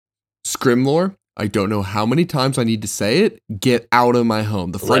Scrimlore, I don't know how many times I need to say it. Get out of my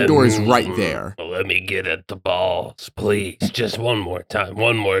home. The front door is right there. Let me get at the balls, please. Just one more time.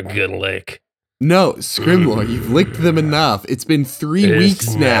 One more good lick. No, Scrimlore, you've licked them enough. It's been 3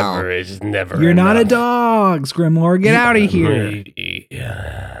 weeks now. It's never You're not a enough. dog, Scrimlore. Get out of here.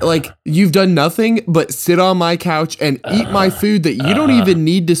 Like, you've done nothing but sit on my couch and eat my food that you don't even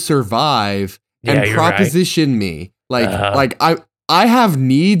need to survive and proposition me. Like I have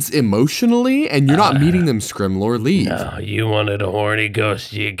needs emotionally, and you're not meeting them, Scrimlore. Leave. No, you wanted a horny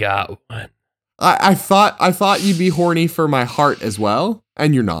ghost, you got one. I thought you'd be horny for my heart as well,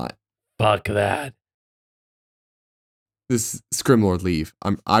 and you're not. Fuck that. This Scrimlord, leave.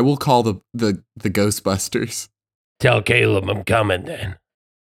 I will call the Ghostbusters. Tell Caleb I'm coming then.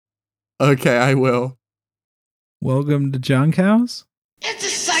 Okay, I will. Welcome to Junk House. It's a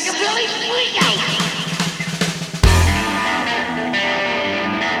psychobilly freak out.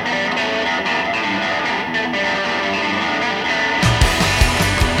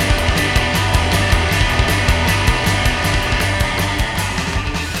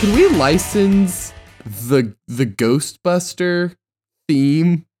 Can we license the Ghostbuster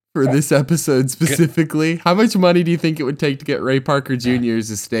theme for this episode specifically? How much money do you think it would take to get Ray Parker Jr.'s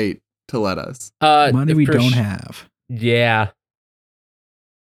estate to let us? Money we don't have. Yeah.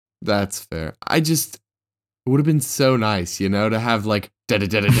 That's fair. It would have been so nice, to have like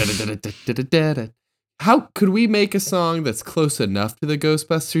How could we make a song that's close enough to the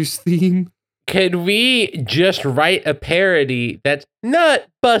Ghostbusters theme? Could we just write a parody that's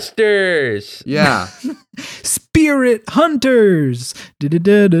Nutbusters? Yeah. Spirit Hunters. We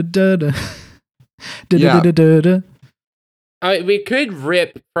could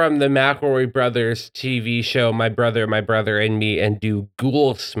rip from the McElroy Brothers TV show, My Brother, and Me, and do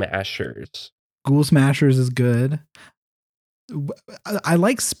Ghoul Smashers. Ghoul Smashers is good. I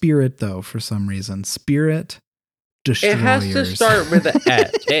like Spirit, though, for some reason. Spirit Destroyers. It has to start with an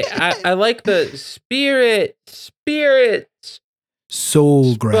S. I like the spirits.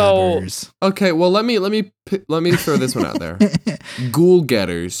 Soul Grabbers. Okay, well let me throw this one out there. Ghoul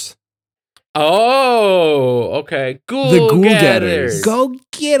Getters. Oh, okay. The Ghoul Getters. Go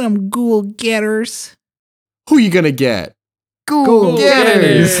get them, Ghoul Getters. Who you gonna get? Ghoul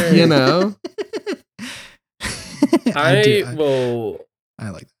Getters. I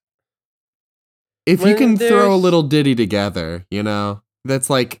like that. If you can throw a little ditty together, that's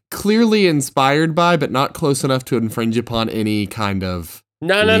like clearly inspired by, but not close enough to infringe upon any kind of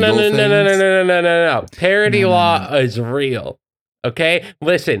No. Parody law is real. Okay?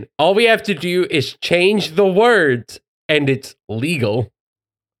 Listen, all we have to do is change the words and it's legal.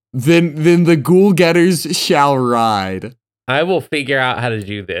 Then the Ghoul Getters shall ride. I will figure out how to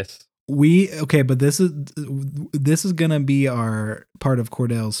do this. But this is gonna be our part of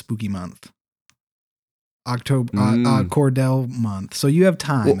Cordell's spooky month. October Cordell month. So you have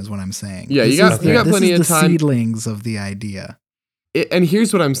time, is what I'm saying. Yeah, you got plenty of time. The seedlings of the idea. And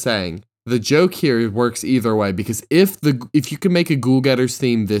here's what I'm saying. The joke here works either way, because if you can make a Ghoul Getters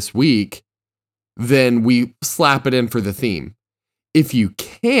theme this week, then we slap it in for the theme. If you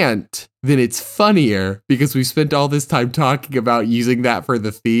can't, then it's funnier because we spent all this time talking about using that for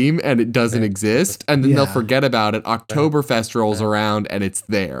the theme and it doesn't exist. And then they'll forget about it. Oktoberfest rolls around and it's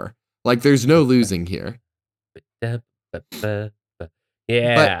there. Like, there's no losing here. Yeah. But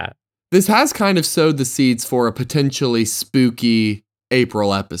this has kind of sowed the seeds for a potentially spooky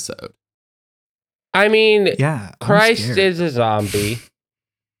episode. I mean, yeah, Christ is a zombie.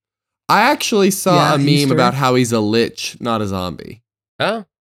 I actually saw a meme about how he's a lich, not a zombie. Oh.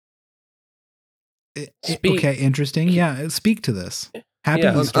 Okay, interesting. Yeah, speak to this. Happy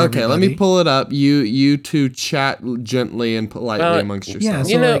Easter, okay, everybody. let me pull it up. You two chat gently and politely amongst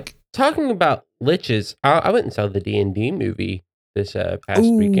yourselves. Yeah, so talking about liches, I went and saw the D&D movie this past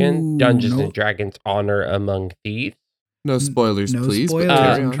weekend. Dungeons and Dragons: Honor Among Thieves. No spoilers, please.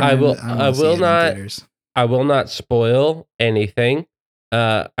 Spoilers. I will not spoil anything.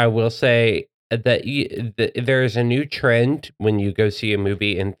 I will say that there's a new trend when you go see a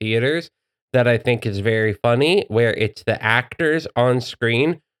movie in theaters that I think is very funny, where it's the actors on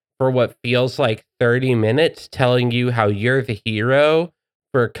screen for what feels like 30 minutes telling you how you're the hero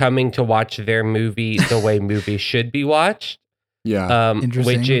for coming to watch their movie the way movies should be watched. Yeah.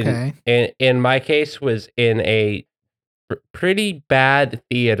 Interesting. Which in my case was in a pretty bad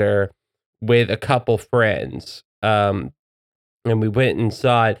theater with a couple friends. And we went and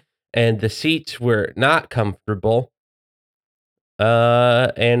saw it, and the seats were not comfortable.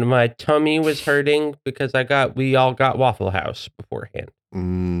 And my tummy was hurting because we all got Waffle House beforehand.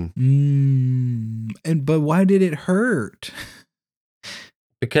 But why did it hurt?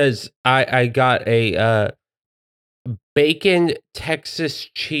 because I got a bacon Texas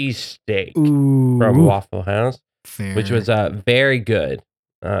cheesesteak from Waffle House, fair. which was very good.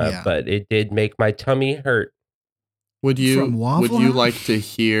 Yeah. But it did make my tummy hurt. Would From you Waffle House? like to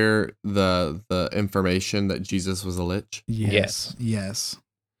hear the information that Jesus was a lich? Yes.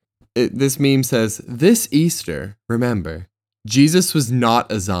 This meme says, "This Easter, remember, Jesus was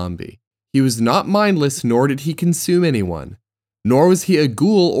not a zombie. He was not mindless, nor did he consume anyone. Nor was he a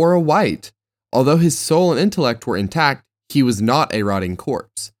ghoul or a wight. Although his soul and intellect were intact, he was not a rotting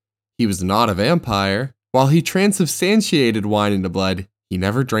corpse. He was not a vampire. While he transubstantiated wine into blood, he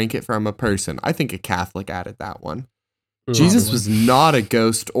never drank it from a person." I think a Catholic added that one. Jesus was not a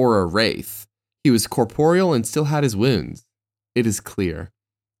ghost or a wraith. He was corporeal and still had his wounds. It is clear.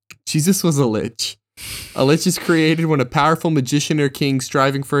 Jesus was a lich. A lich is created when a powerful magician or king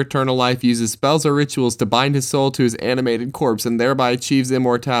striving for eternal life uses spells or rituals to bind his soul to his animated corpse and thereby achieves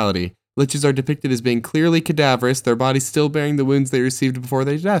immortality. Liches are depicted as being clearly cadaverous, their bodies still bearing the wounds they received before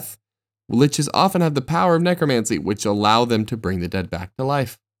their death. Liches often have the power of necromancy, which allow them to bring the dead back to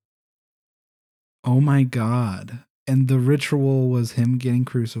life. Oh my God. And the ritual was him getting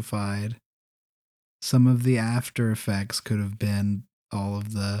crucified. Some of the after effects could have been all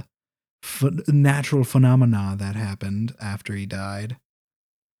of the natural phenomena that happened after he died.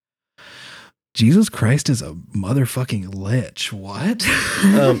 Jesus Christ is a motherfucking lich. What?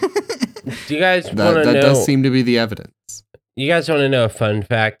 Do you guys want to know? That does seem to be the evidence. You guys want to know a fun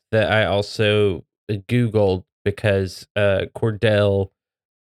fact that I also Googled because Cordell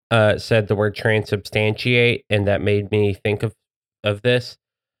said the word transubstantiate, and that made me think of this.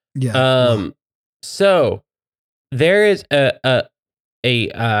 Yeah. So there is a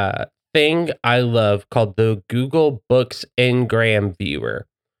thing I love called the Google Books Ngram Viewer,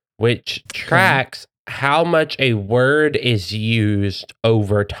 which tracks how much a word is used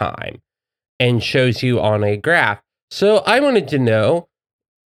over time and shows you on a graph. So I wanted to know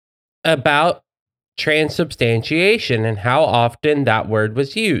about transubstantiation and how often that word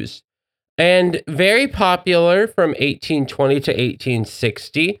was used. And very popular from 1820 to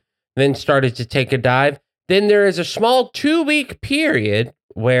 1860, then started to take a dive. Then there is a small 2-week period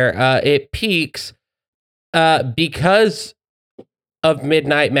where it peaks because of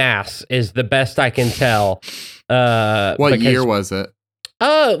midnight mass is the best I can tell. What year was it?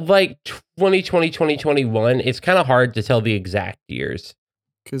 Like 2020, 2021. It's kind of hard to tell the exact years.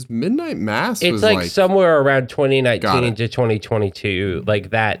 Because midnight mass it's was like somewhere around 2019 to 2022, like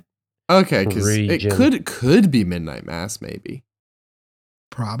that. Okay, because it could be midnight mass, maybe.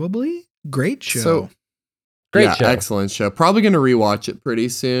 Probably. Great show. So, Great show. Excellent show. Probably going to rewatch it pretty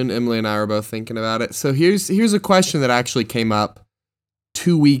soon. Emily and I were both thinking about it. So here's a question that actually came up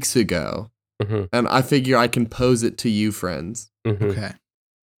 2 weeks ago, and I figure I can pose it to you, friends. Okay.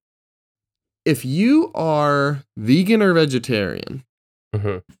 If you are vegan or vegetarian,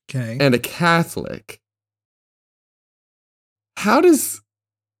 okay, and a Catholic, how does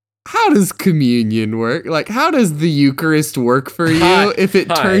communion work? Like, how does the Eucharist work for you if it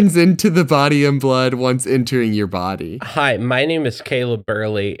turns into the body and blood once entering your body? Hi, my name is Caleb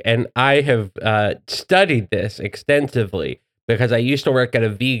Burley, and I have studied this extensively because I used to work at a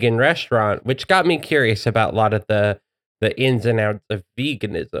vegan restaurant, which got me curious about a lot of the ins and outs of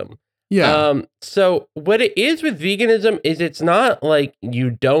veganism. Yeah. So what it is with veganism is it's not like you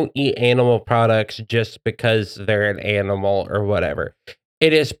don't eat animal products just because they're an animal or whatever.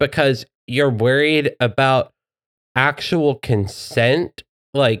 It is because you're worried about actual consent.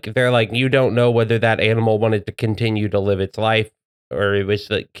 Like they're like, you don't know whether that animal wanted to continue to live its life or it was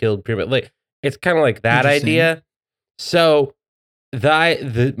like killed prematurely. It's kind of like that idea. So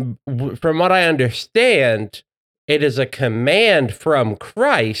from what I understand, it is a command from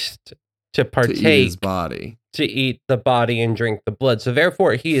Christ to partake, to eat his body, to eat the body and drink the blood. So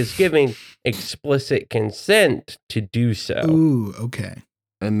therefore, he is giving explicit consent to do so. Ooh, okay.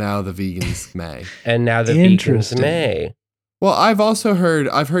 And now the vegans may. And now the vegans may. Well, I've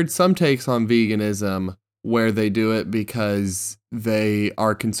heard some takes on veganism where they do it because they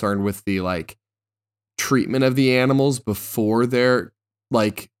are concerned with the like treatment of the animals before their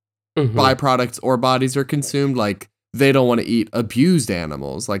like byproducts or bodies are consumed. Like they don't want to eat abused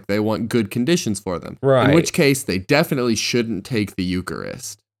animals. Like they want good conditions for them. Right. In which case they definitely shouldn't take the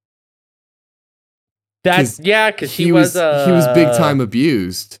Eucharist. That's because he was big time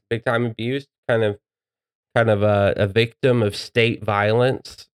abused. Big time abused, kind of a victim of state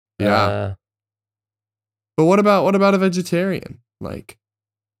violence. Yeah. But what about a vegetarian? Like,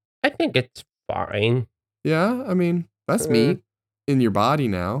 I think it's fine. Yeah, I mean that's meat in your body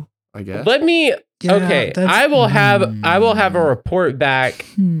now. I guess. Yeah, Okay, that's- I will have a report back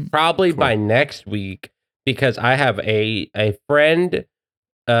probably Cool. by next week because I have a friend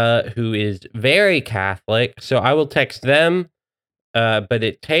who is very Catholic, so I will text them. But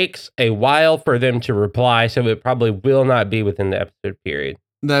it takes a while for them to reply, so it probably will not be within the episode period.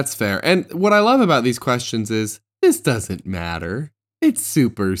 That's fair. And what I love about these questions is this doesn't matter. It's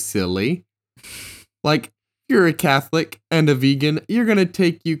super silly. Like, you're a Catholic and a vegan, you're going to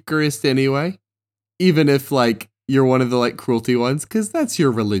take Eucharist anyway. Even if, like, you're one of the, like, cruelty ones, because that's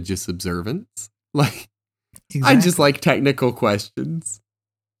your religious observance. Like, I just like technical questions.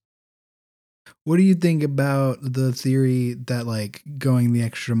 What do you think about the theory that, like, going the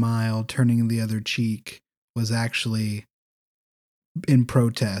extra mile, turning the other cheek was actually in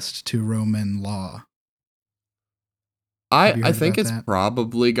protest to Roman law? Have you I heard think about it's that?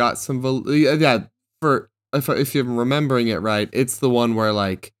 probably got some yeah, for if you're remembering it right, it's the one where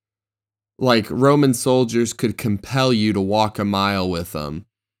like Roman soldiers could compel you to walk a mile with them.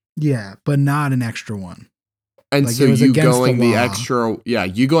 Yeah, but not an extra one. And Like, so it was you against going the the law. extra, yeah,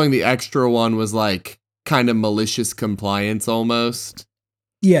 you going the extra one was like kind of malicious compliance almost.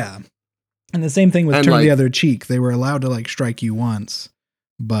 Yeah. And the same thing with And, turn the like- other cheek. They were allowed to, like, strike you once,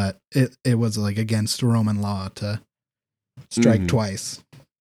 but it was, like, against Roman law to strike Mhm. twice.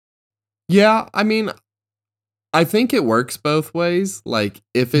 Yeah, I mean, I think it works both ways. Like,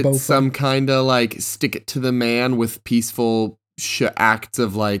 if it's Both some kind of like stick it to the man with peaceful acts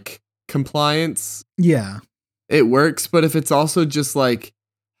of like compliance, Yeah. it works. But if it's also just like,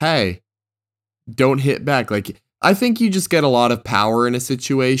 hey, don't hit back, like, I think you just get a lot of power in a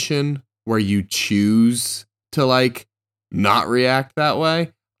situation where you choose to like not react that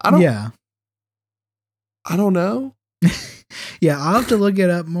way. I don't know. Yeah, I'll have to look it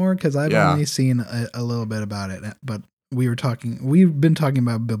up more because I've Yeah. only seen a little bit about it. But we've been talking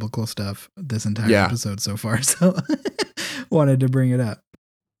about biblical stuff this entire Yeah. episode so far, so wanted to bring it up.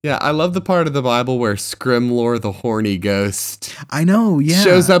 Yeah, I love the part of the Bible where Scrimlor, the horny ghost, I know, yeah.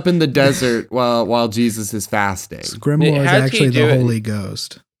 shows up in the desert while Jesus is fasting. Scrimlor is How's he actually the doing? Holy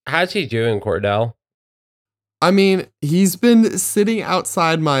Ghost. How's he doing, Cordell? I mean, he's been sitting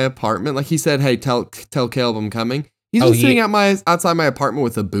outside my apartment. Like he said, hey, tell Caleb I'm coming. He's been sitting outside my apartment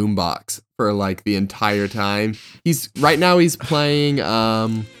with a boombox for like the entire time. Right now he's playing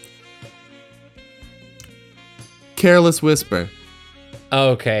Careless Whisper.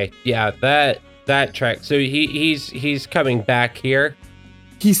 Okay, yeah, that track. So he's coming back here.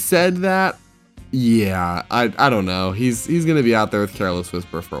 He said that. Yeah, I don't know. He's gonna be out there with Careless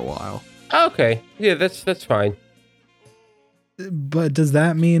Whisper for a while. Okay, yeah, that's fine. But does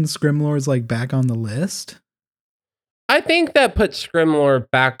that mean Scrimlor's like back on the list? I think that puts Scrimlor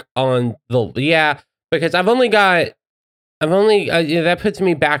back on the because that puts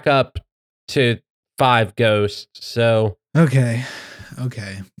me back up to 5 ghosts. So Okay.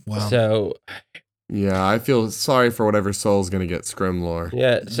 Wow. so Yeah, I feel sorry for whatever soul's gonna get Scrimlor.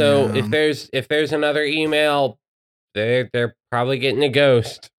 yeah. So Yeah. if there's another email, they're probably getting a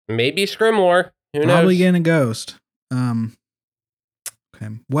ghost. Maybe Scrimlor. Who Probably knows? getting a ghost. Okay.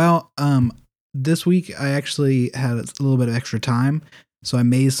 Well, this week I actually had a little bit of extra time, so I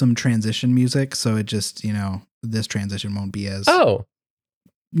made some transition music. So it just, this transition won't be as, Yeah.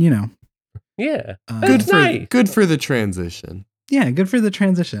 Good That's for nice. good for the transition. Yeah, good for the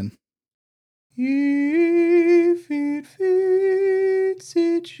transition. If it fits,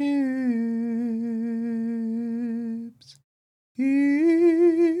 it ships.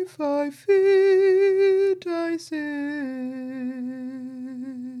 If I fit, I sit.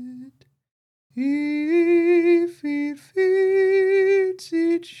 If it fits,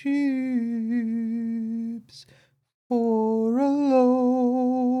 it ships. For a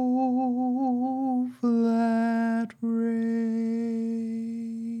low flat rate.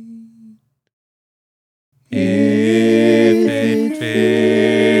 If it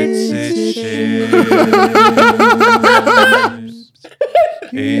fits, it ships.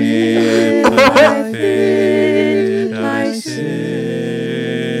 If I fit, I sit.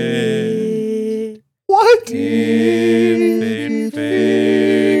 What? If it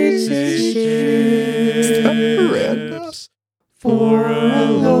fits, it ships. For a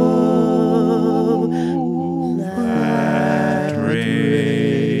low flat rate.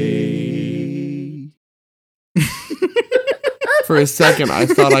 For a second, I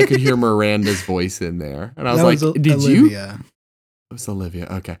thought I could hear Miranda's voice in there, and I was That like, was "Did you?" Olivia. It was Olivia.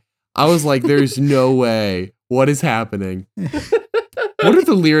 Okay, I was like, "There's no way. What is happening? What are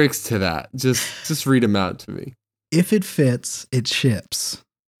the lyrics to that? Just read them out to me." If it fits, it ships.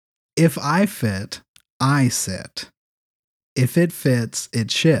 If I fit, I sit. If it fits,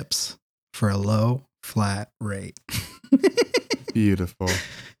 it ships. for a low, flat rate. Beautiful.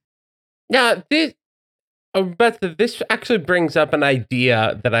 Now, this actually brings up an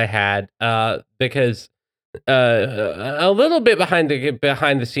idea that I had because a little bit behind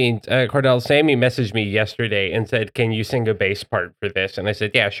the scenes, Cordell Sammi messaged me yesterday and said, "Can you sing a bass part for this?" And I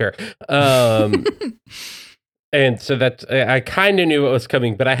said, "Yeah, sure." And so that's I kind of knew what was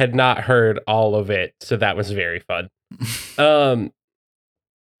coming, but I had not heard all of it, so that was very fun.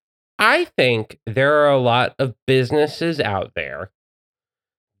 I think there are a lot of businesses out there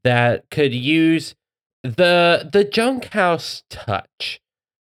that could use the junk house touch,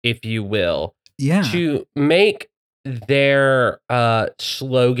 if you will, Yeah. to make their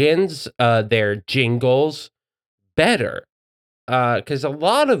slogans, their jingles better. Because a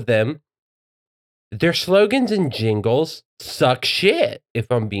lot of them, their slogans and jingles suck shit,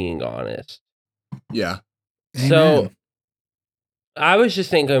 if I'm being honest. Yeah. So Amen. I was just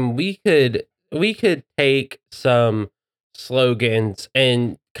thinking we could take some slogans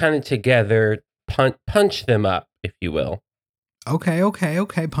and kind of together punch them up, if you will. Okay.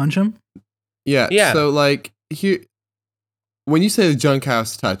 Punch him. Yeah. Yeah. So like here, when you say the junk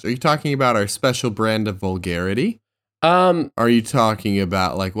house touch, are you talking about our special brand of vulgarity? Are you talking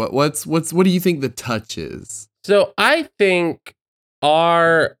about like what do you think the touch is? So I think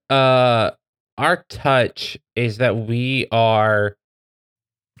our touch is that we are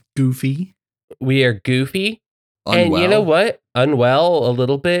Goofy. goofy. Unwell? And you know what? Unwell a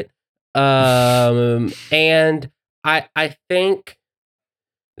little bit. And I think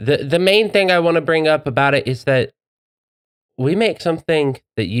the main thing I want to bring up about it is that we make something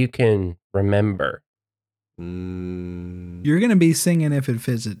that you can remember. You're gonna be singing "If It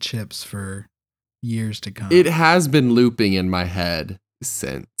Fits It" Chips for years to come. It has been looping in my head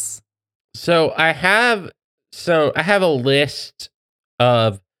since. So I have a list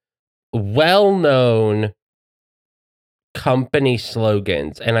of well-known company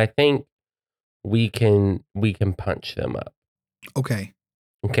slogans, and I think we can punch them up. Okay.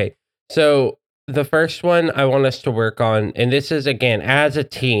 So the first one I want us to work on, and this is again as a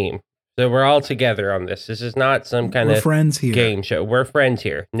team. So we're all together on this. This is not some kind We're of friends here. game show. We're friends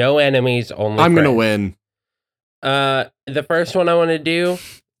here. No enemies, only I'm friends. gonna win. The first one I want to do,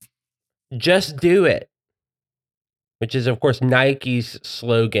 just do it, which is of course Nike's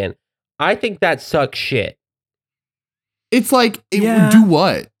slogan. I think that sucks shit. It's like Yeah. do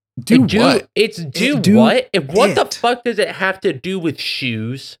what? Do what? What? What the it. fuck does it have to do with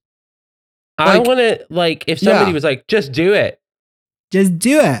shoes? I Like, want to if somebody yeah. was like, just do it. Just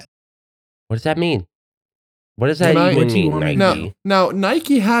do it. What does that mean? What does that Nike- even What do you mean, want me Nike? to Now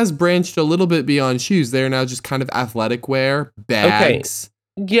Nike has branched a little bit beyond shoes. They're now just kind of athletic wear, bags,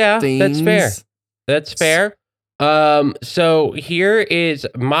 Yeah, things. That's fair. So here is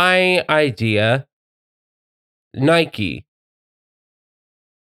my idea. Nike.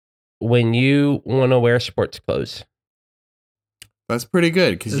 When you want to wear sports clothes. That's pretty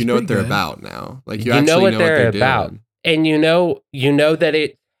good because That's you know what pretty they're good. about now. Like You you know actually what know they're what they're about. doing. And you know that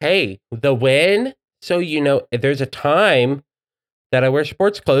the win. So there's a time that I wear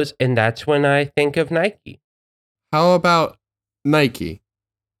sports clothes, and that's when I think of Nike. How about Nike?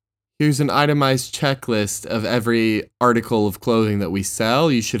 Here's an itemized checklist of every article of clothing that we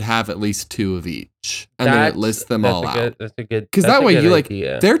sell. You should have at least 2 of each. And then it lists them all out. That's a good. Because that's that a way good you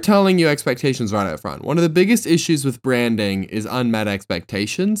idea. they're telling you expectations right up front. One of the biggest issues with branding is unmet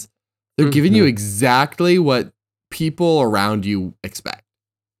expectations. They're giving you exactly what people around you expect.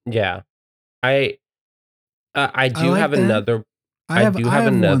 Yeah, I do like have that. another. I have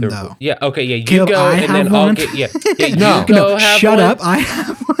another. one, though. Yeah. Okay. Yeah. You Caleb, go, I and have then I'll one. get. Yeah. You No. go. No, have shut one. up. I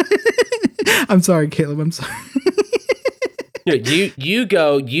have one. I'm sorry, Caleb. I'm sorry. No, you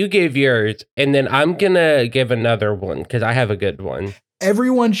go. You give yours, and then I'm gonna give another one because I have a good one.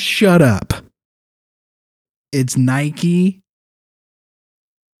 Everyone shut up. It's Nike.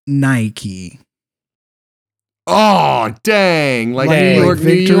 Oh, dang. Like Dang. New York,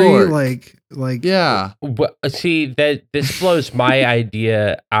 victory, New York. like yeah. Well, see that this blows my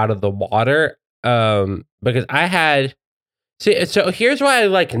idea out of the water. Because I had so here's why I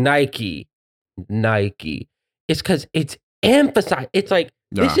like Nike. It's because it's emphasized. It's like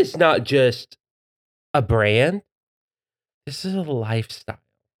this Yeah. is not just a brand. This is a lifestyle.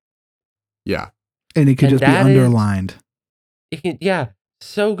 Yeah. and it could And just be that is- underlined. Yeah,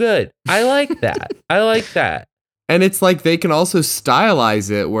 so good. I like that. I like that. And it's like they can also stylize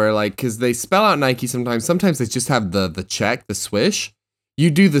it where like, cause they spell out Nike sometimes. Sometimes they just have the check, the swish.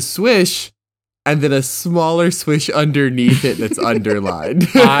 You do the swish and then a smaller swish underneath it that's underlined.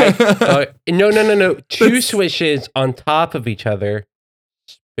 No. Two That's- swishes on top of each other,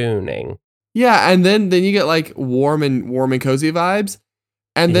 spooning. Yeah, and then you get like warm and cozy vibes.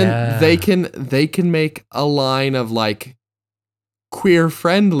 And then they can make a line of like queer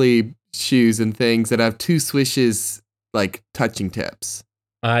friendly shoes and things that have 2 swishes like touching tips.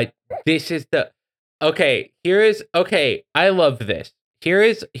 This is the okay. I love this.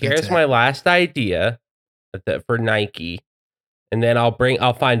 Here's my last idea for Nike, and then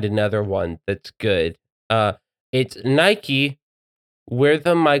I'll find another one that's good. It's Nike. We're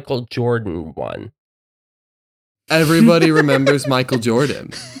the Michael Jordan one. Everybody remembers Michael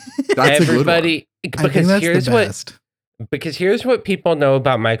Jordan. That's everybody, a good I think that's the best. Because here's what people know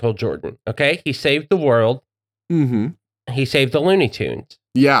about Michael Jordan. Okay, he saved the world. Mm-hmm. He saved the Looney Tunes.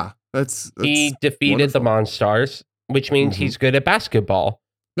 Yeah, that's he defeated the Monstars, which means he's good at basketball.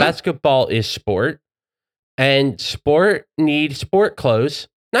 Yeah. Basketball is sport, and sport needs sport clothes.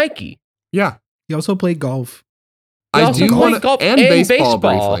 Nike. Yeah. He also played golf. I do want to, and baseball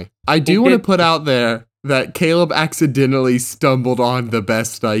briefly. I do want to put out there that Caleb accidentally stumbled on the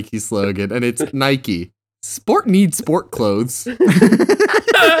best Nike slogan, and it's Nike. Sport needs sport clothes.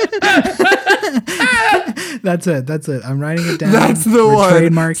 That's it. I'm writing it down. That's the one.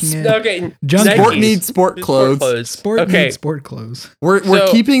 Trademarking it. Okay. Sport needs sport clothes. Sport needs sport clothes. We're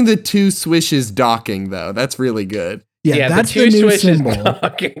keeping the 2 swishes docking though. That's really good. Yeah, that's the new symbol.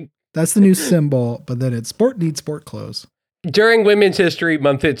 Docking. That's the new symbol, but then it's sport needs sport clothes. During Women's History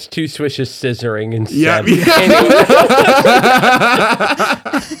Month, it's 2 swishes scissoring instead.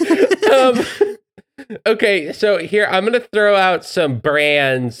 Okay, so here I'm going to throw out some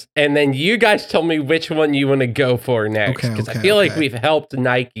brands, and then you guys tell me which one you want to go for next, because I feel like we've helped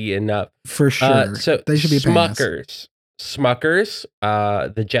Nike enough. For sure. So they should be Smuckers,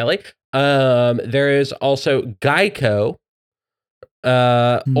 the jelly. There is also Geico,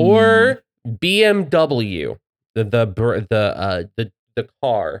 or BMW, the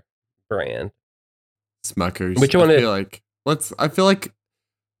car brand. Smuckers. Which one? I feel like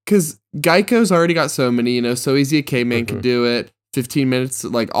because Geico's already got so many, So Easy a Caveman can do it. 15 minutes,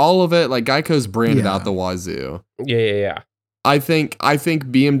 like all of it. Like Geico's branded out the wazoo. Yeah. I think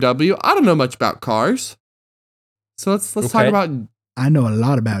BMW. I don't know much about cars, so let's talk about. I know a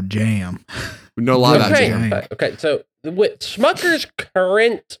lot about jam. We know a lot about jam. Okay, so with Smucker's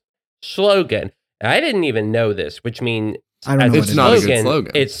current slogan, I didn't even know this, which means I don't know it's not a good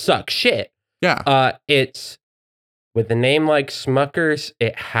slogan. It sucks shit. Yeah. It's with a name like Smucker's,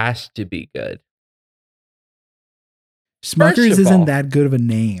 it has to be good. Smucker's isn't that good of a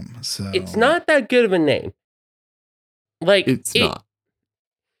name, so it's not that good of a name. Like it's not.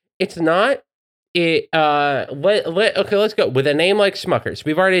 It's not. Okay, let's go with a name like Smucker's.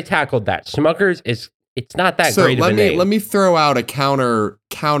 We've already tackled that. Smucker's it's not that great of a name. Let me throw out a counter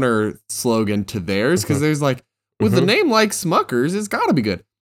slogan to theirs, because there's like with a name like Smucker's, it's got to be good.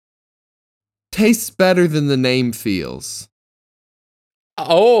 Tastes better than the name feels.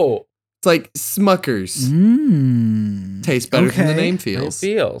 Oh, it's like Smucker's. Tastes better than the name feels.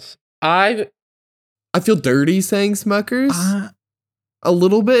 I feel dirty saying Smucker's. A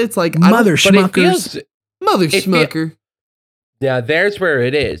little bit. It's like Mother Schmuckers. Mother Schmucker. Yeah, there's where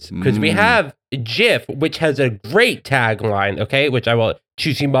it is. Because we have Jif, which has a great tagline, okay? Which I will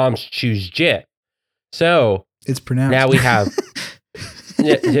choosing moms choose Jif. So it's pronounced. Now we have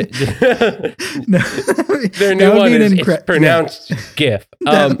their that new one is it's pronounced GIF.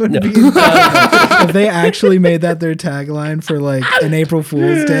 If they actually made that their tagline for like an April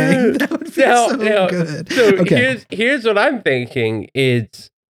Fool's Day, that would be good. So here's what I'm thinking: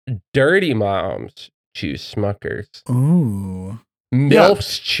 it's dirty moms choose Smuckers. Ooh.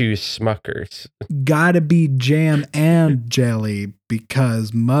 MILFs choose Smuckers. Gotta be jam and jelly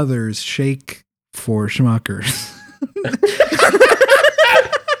because mothers shake for Schmuckers.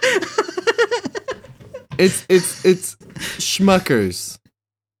 It's Schmuckers.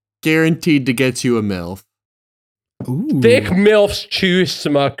 Guaranteed to get you a MILF. Ooh. Thick MILFs choose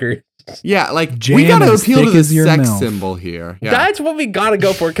Smuckers. Yeah, like jam we gotta appeal to the sex MILF. symbol here. Yeah. That's what we gotta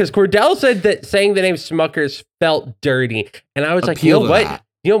go for, because Cordell said that saying the name Smuckers felt dirty, and I was like, you know what? That.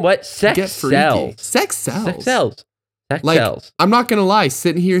 You know what? Sex sells. Sex sells. Sex sells. Sex like, sells. I'm not gonna lie,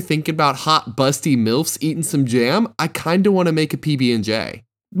 sitting here thinking about hot busty MILFs eating some jam, I kind of want to make a PB&J.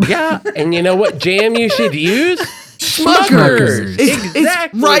 Yeah, and you know what jam you should use? Schmuckers. Exactly.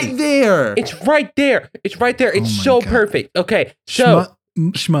 It's right there. It's right there. It's right there. It's so perfect. Okay, so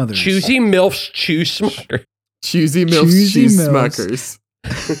Schmothers. Choosy MILFs choose Smuckers. Choosy MILFs choose Smuckers.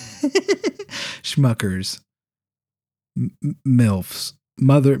 Schmuckers. MILFs.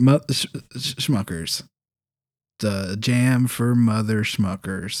 Schmuckers. The jam for mother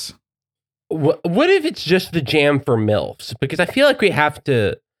Schmuckers. What if it's just the jam for MILFs? Because I feel like we have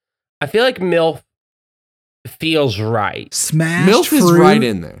to I feel like MILF feels right. Smashed MILF fruit. is right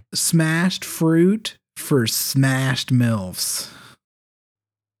in there. Smashed fruit for smashed MILFs.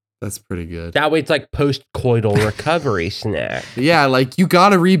 That's pretty good. That way it's like post-coital recovery snack. Yeah, like you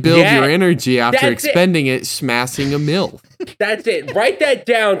gotta rebuild Yeah, your energy after that's it. expending it smashing a MILF. That's it. Write that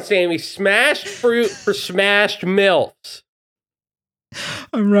down, Sammy. Smashed fruit for smashed MILFs.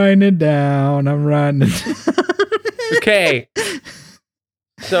 I'm writing it down. Okay.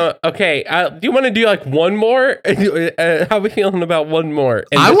 So, okay. Do you want to do like one more? How are we feeling about one more?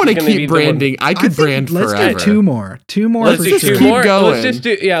 And I this want is to gonna be keep the one- branding. I could brand let's forever. do two more. Two more. Let's for do sure. two keep more. going. Let's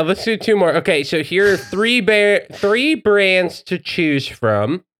do two more. Okay, so here are three brands to choose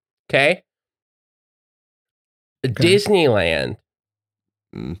from. Okay. Disneyland,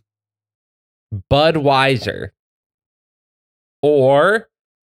 Mm. Budweiser, or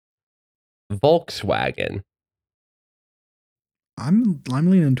Volkswagen. I'm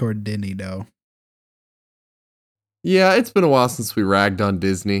leaning toward Disney though. Yeah, it's been a while since we ragged on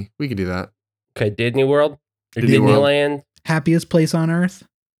Disney. We could do that. Okay, Disney World, or Disney World. Disneyland, Happiest place on earth.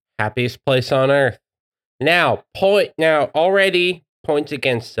 happiest place on earth. Now, already points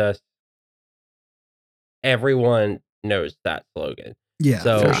against us. Everyone knows that slogan. Yeah,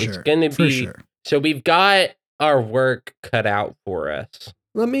 So for it's sure. gonna For be- sure. So we've got our work cut out for us.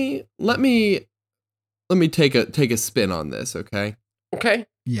 Let me take a spin on this, okay? Okay.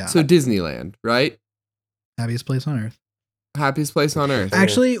 Yeah. So Disneyland, right? Happiest place on earth. Happiest place on earth.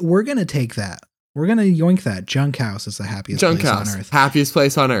 Actually, we're gonna take that. We're gonna yoink that. Junk House is the happiest Junk place House, on earth. happiest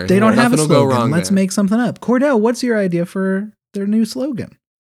place on earth. They don't have a Nothing will go slogan. wrong Let's there. make something up. Cordell, what's your idea for their new slogan?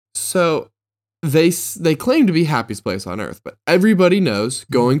 So they claim to be happiest place on earth, but everybody knows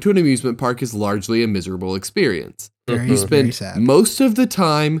going to an amusement park is largely a miserable experience. Very, You Mhm. very spend sad. most of the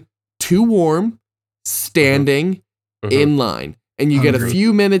time too warm, standing Mhm. in line, and you get a Hungry.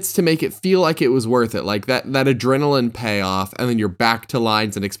 few minutes to make it feel like it was worth it, like that adrenaline payoff, and then you're back to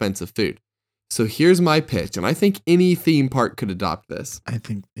lines and expensive food. So here's my pitch, and I think any theme park could adopt this. I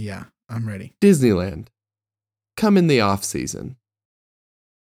think, yeah, I'm ready. Disneyland, come in the off season.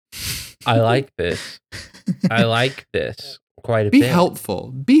 I like this. I like this quite a Be bit.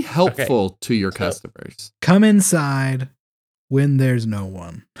 helpful. Be helpful to your So- customers. Come inside when there's no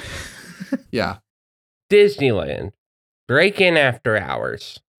one. Yeah. Disneyland, break in after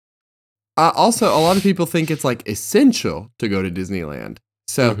hours. Also, a lot of people think it's like essential to go to Disneyland.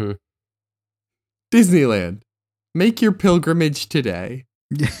 So, Mhm. Disneyland, make your pilgrimage today.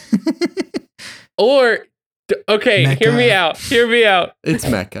 Or, okay, hear me Mecca. out. Hear me out. It's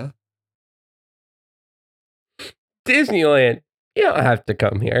Mecca. Disneyland, you don't have to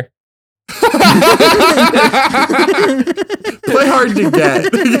come here. Play hard to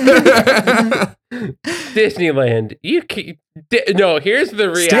get. Disneyland, you keep. No, here's the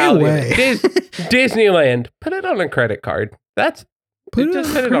reality. Stay away. Disneyland, put it on a credit card. Just put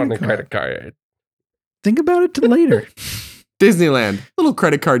it on a credit card. Think about it till later. Disneyland, little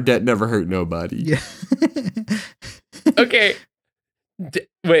credit card debt never hurt nobody. Yeah. Okay.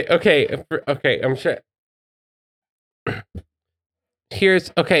 Wait. Okay. Okay. I'm sure.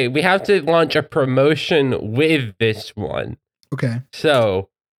 We have to launch a promotion with this one. Okay. So,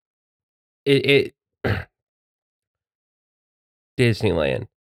 it Disneyland.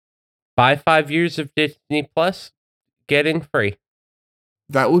 Buy 5 years of Disney Plus, get in free.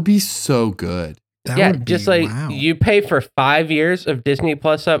 That would be so good. That Yeah, would just be, like wow. you pay for 5 years of Disney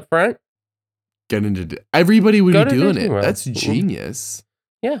Plus up front. Get into everybody would Go be to doing Disney it. World. That's genius.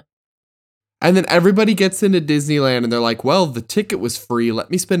 Yeah. And then everybody gets into Disneyland and they're like, well, the ticket was free. Let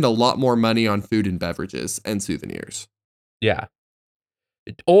me spend a lot more money on food and beverages and souvenirs. Yeah.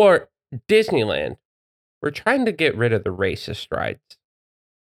 Or Disneyland. We're trying to get rid of the racist rides.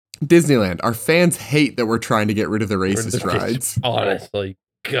 Disneyland, our fans hate that we're trying to get rid of the racist rides. Honestly,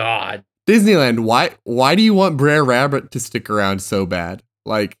 God. Disneyland, why do you want Brer Rabbit to stick around so bad?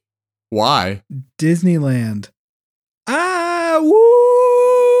 Like, why? Disneyland. Ah, woo!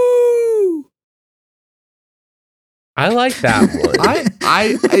 I like that one.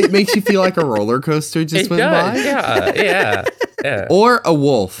 It makes you feel like a roller coaster just It went does. by. Yeah. Or a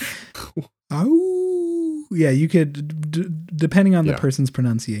wolf. Oh, yeah. You could, depending on the Yeah. person's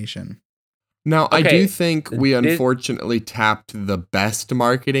pronunciation. Now, I Okay, do think we unfortunately tapped the best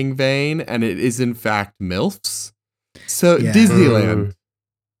marketing vein, and it is in fact MILFs. So Yeah. Disneyland,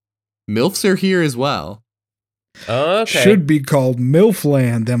 MILFs are here as well. Okay. Should be called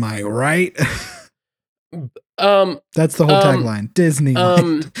MILFland. Am I right? That's the whole tagline.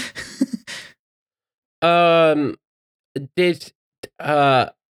 Disneyland.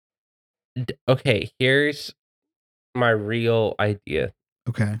 Okay, here's my real idea.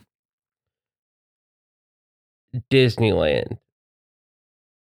 Okay. Disneyland.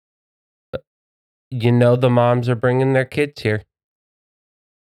 You know the moms are bringing their kids here.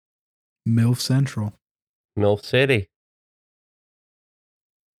 MILF Central. MILF City.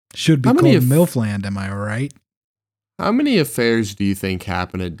 Should be How called many MILFland, am I right? How many affairs do you think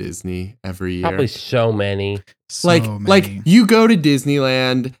happen at Disney every year? Probably so many. So like many. you go to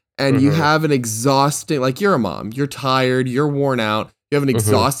Disneyland and you Mhm. have an exhausting, like you're a mom, you're tired, you're worn out, you have an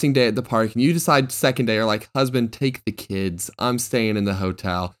exhausting day at the park, and you decide second day, you're like, husband, take the kids, I'm staying in the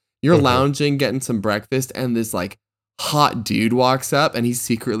hotel. You're lounging, getting some breakfast, and this like hot dude walks up, and he's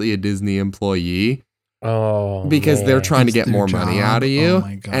secretly a Disney employee Oh, because they're man. trying to That's get their more money job? out of you. Oh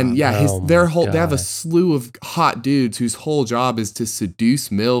my God. And yeah, Oh their my whole they have a God. slew of hot dudes whose whole job is to seduce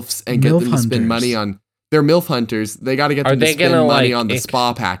MILFs and get MILF them to spend hunters. money on. They're MILF hunters. They got to get Are them to they spend gonna, money like, on the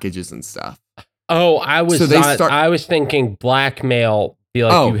spa packages and stuff. Oh, I was So they not, start- I was thinking blackmail. Be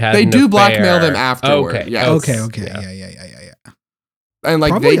like you had they an do blackmail affair. them afterward. Okay. Yes. Okay. Yeah. Yeah. And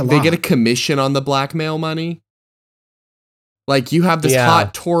like Probably a they get a lot. commission on the blackmail money. Like you have this Yeah,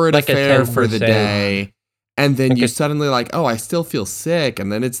 hot torrid like a affair for the 10%. day, and then Like you a- suddenly like, oh, I still feel sick,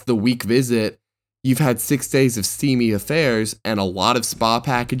 and then it's the week visit. You've had 6 days of steamy affairs and a lot of spa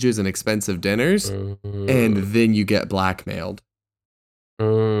packages and expensive dinners, Mhm. and then you get blackmailed.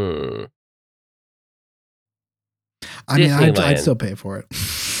 Mm. I mean, I'd Disneyland. still pay for it.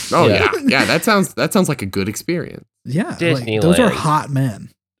 Oh Yeah. yeah, that sounds like a good experience. Yeah. Like, those are Disneyland. hot men.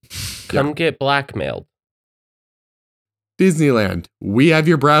 Come get blackmailed. Disneyland, we have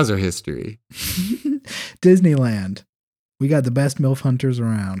your browser history. Disneyland. We got the best MILF hunters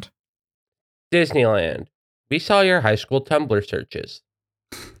around. Disneyland. We saw your high school Tumblr searches.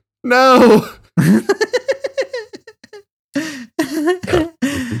 No.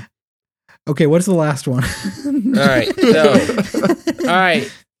 Okay, what's the last one? All right. So, all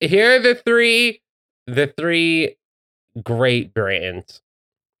right. Here are the three great brands.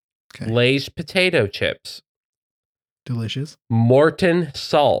 Okay. Lay's potato chips, Delicious. Morton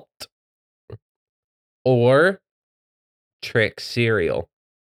salt, or Trix cereal.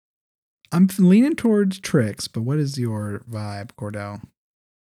 I'm leaning towards Trix, but what is your vibe, Cordell?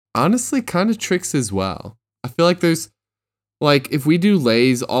 Honestly, kind of Tricks as well. I feel like there's, like, if we do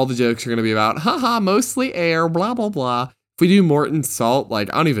Lay's, all the jokes are going to be about, haha, mostly air, blah, blah, blah. If we do Morton Salt,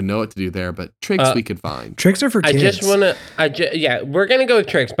 like, I don't even know what to do there, but Tricks we could find. Tricks are for I kids. just want to, yeah, we're going to go with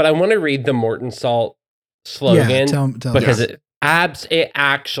Trix, but I want to read the Morton salt slogan Yeah, tell because us. it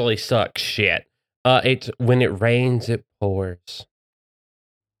actually sucks shit. It's when it rains, it pours.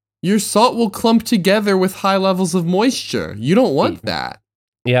 Your salt will clump together with high levels of moisture. You don't want that.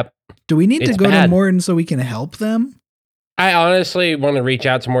 Yep. Do we need to It's go to bad. Morton so we can help them? I honestly want to reach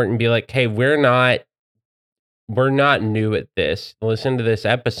out to Morton and be like, hey, we're not new at this. Listen to this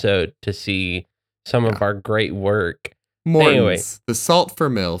episode to see some of our great work. Morton's, Anyway. the salt for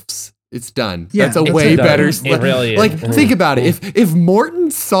MILFs. It's done. Yeah, That's a it's way done. better. It really is. Like, think about it. If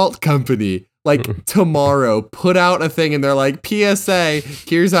Morton's Salt Company, like tomorrow, put out a thing and they're like, PSA,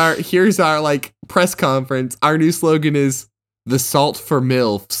 here's our like press conference. Our new slogan is the salt for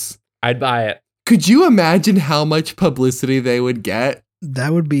MILFs. I'd buy it. Could you imagine how much publicity they would get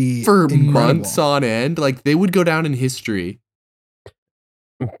That would be for incredible. months on end? Like, they would go down in history.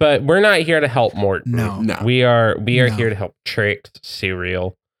 But we're not here to help Morton. No. No. We are No. here to help Trix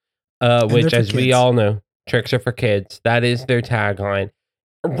cereal. they're Which, for as we kids. all know, Tricks are for kids. That is their tagline.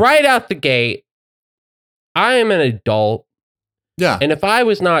 Right out the gate, I am an adult. Yeah. And if I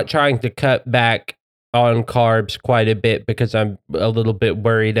was not trying to cut back on carbs quite a bit because I'm a little bit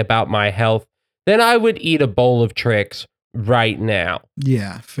worried about my health, then I would eat a bowl of Trix right now.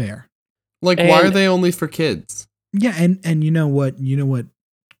 Yeah, fair. Like, why are And- they only for kids? Yeah, and you know what? You know what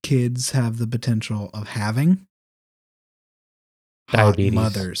kids have the potential of having? Hot Diabetes.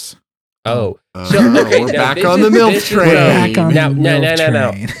 mothers. Oh, Oh, So, okay, we're now back this on is- the MILF this is train. We're back on Now- the no, MILF no,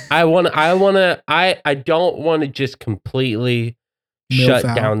 no. train. I don't want to just completely MILF shut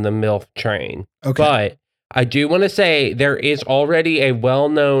out. down the MILF train. Okay. But I do want to say there is already a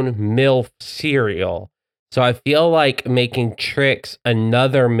well-known MILF cereal. So I feel like making Trix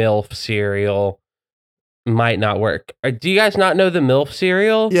another MILF cereal might not work. Do you guys not know the MILF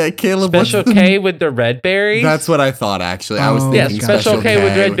cereal? Yeah, Caleb. Special what's the- K with the red berries? That's what I thought. Actually, I was Oh, Yeah, thinking gotcha. Special K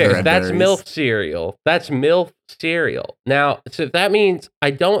with red the berries. That's berries. MILF cereal. That's MILF cereal. Now, so that means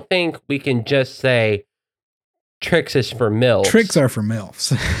I don't think we can just say Trix is for MILFs. Tricks are for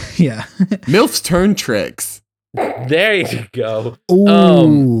MILFs. Yeah. MILFs turn tricks. There you go.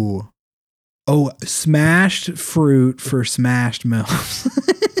 Ooh. Oh, smashed fruit for smashed MILFs.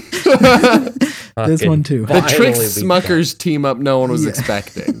 This Fucking one too. The Finally Trix we Smuckers team up no one was Yeah.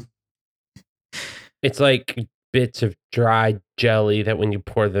 expecting. It's like bits of dry jelly that when you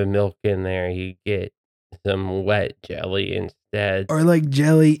pour the milk in there, you get some wet jelly instead. Or like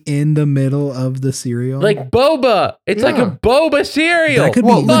jelly in the middle of the cereal. Like boba. It's like a Yeah. boba cereal. That could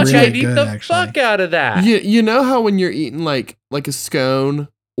Well, be Fuck, really I'd eat good, the actually. fuck out of that. You know how when you're eating like a scone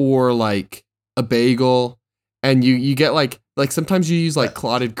or like a bagel, and you get like sometimes you use like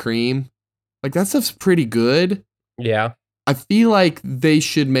clotted cream, like that stuff's pretty good. Yeah. I feel like they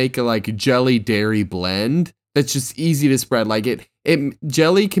should make a like jelly dairy blend that's just easy to spread. Like it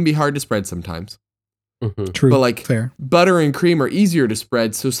jelly can be hard to spread sometimes, Mhm. True. but like fair. butter and cream are easier to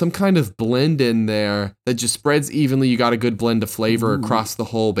spread. So some kind of blend in there that just spreads evenly. You got a good blend of flavor Ooh. across the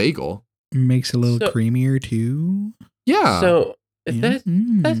whole bagel. Makes it a little So- creamier too. Yeah. So that's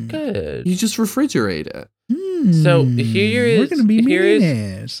Mm. good. You just refrigerate it. So Mm. here We're is- gonna be here is-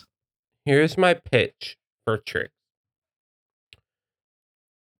 millionaires. Here's my pitch for tricks.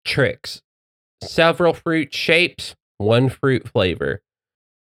 Tricks. Several fruit shapes, one fruit flavor.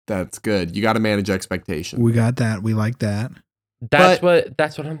 That's good. You got to manage expectation. We got that. We like that. That's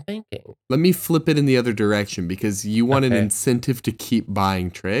what I'm thinking. Let me flip it in the other direction because you want an Okay. incentive to keep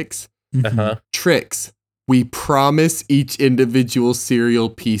buying tricks. Mhm. Uh-huh. Tricks. We promise each individual cereal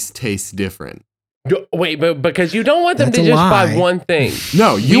piece tastes different. Wait, but because you don't want them That's to a just lie. buy one thing.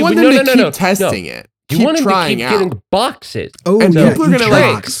 No, you We- want no, them no, to no, keep no, testing it. You Keep want them to trying keep out. getting boxes. Oh, And yeah, people are gonna each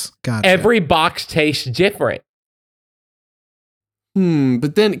like- box. Gotcha. Every box tastes different.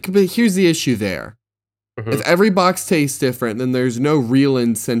 But here's the issue there. Mhm. If every box tastes different, then there's no real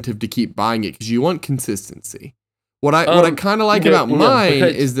incentive to keep buying it because you want consistency. What I kind of like about mine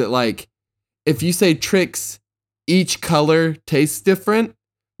because- is that like if you say tricks, each color tastes different,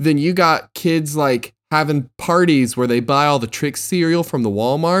 then you got kids like having parties where they buy all the Trix cereal from the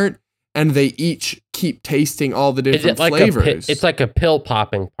Walmart and they each keep tasting all the Is different it like flavors. it's like a pill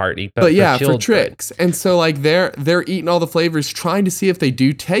popping party, but, but yeah, for children. Trix. And so like they're eating all the flavors trying to see if they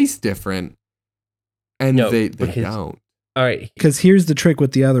do taste different. And No, they because- don't. All right. Because here's the trick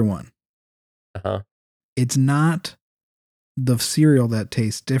with the other one. Uh-huh. It's not the cereal that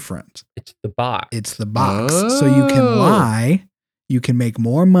tastes different. It's the box. It's the box. So you can Oh. lie, you can make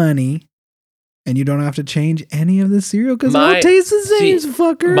more money, and you don't have to change any of the cereal because it all My- tastes the same, see,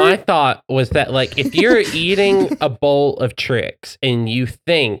 fucker. My thought was that like if you're eating a bowl of Trix and you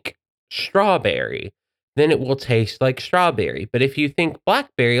think strawberry, then it will taste like strawberry. But if you think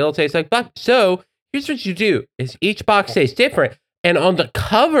blackberry, it'll taste like black. So here's what you do: is each box tastes different, and on the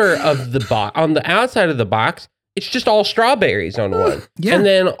cover of the box, on the outside of the box, it's just all strawberries on one, Yeah. and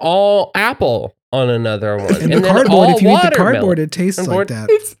then all apple on another one, and the then cardboard, all if you eat the watermelon. cardboard, it tastes like Cardboard- that.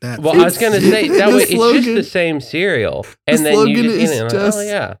 It's- that Well, I was gonna say that The way it's just slogan- the same cereal, the and then you slogan just eat is it. And just- oh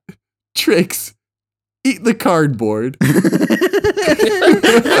yeah. Tricks. Eat the cardboard. That's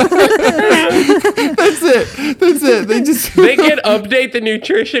it. That's it. They just They can update the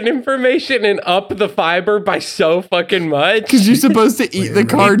nutrition information and up the fiber by so fucking much. because you're supposed to eat the Eat the Eat the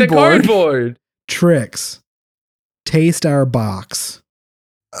cardboard. cardboard. Tricks. Taste our box.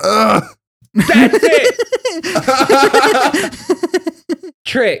 Ugh. That's it.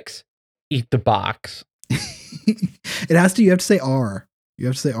 Tricks. Eat the box. It has to. You have to say R. You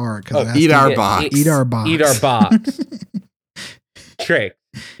have to say R because Oh, eat our Yeah, box. Eat our box. Eat our box. Trick.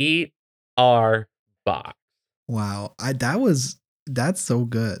 Eat our box. Wow, that's so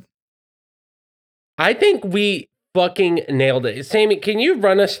good. I think we fucking nailed it. Sammy, can you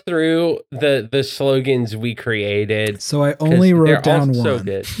run us through the slogans we created? So I 'Cause only they're wrote down all one. so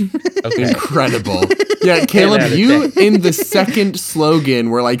good. Okay. Incredible. Yeah, 10 Caleb, out of you 10. in the second slogan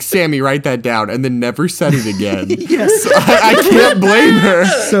were like, Sammy, write that down, and then never said it again. Yes. So I can't blame her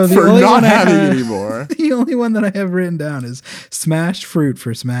So the for only not one I having have- it anymore. The only one that I have written down is smashed fruit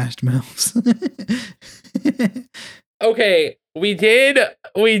for smashed milfs. Okay, we did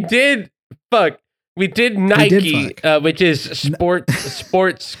Nike, fuck. which is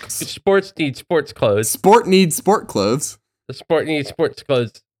sports need sports clothes. Sport needs sport clothes. The sport needs sports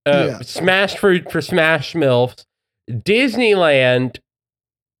clothes. Yeah. Smashed fruit for smashed milfs. Disneyland.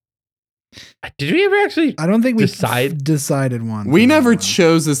 Did we ever actually? I don't think we Decided one. We for that never one.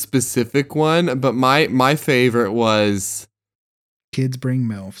 chose a specific one, but my favorite was, Kids bring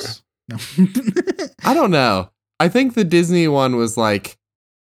milfs. No. I don't know. I think the Disney one was like,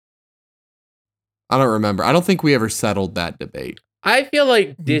 I don't remember. I don't think we ever settled that debate. I feel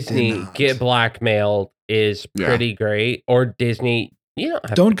like did Disney not. get blackmailed is Yeah. pretty great, or Disney. You don't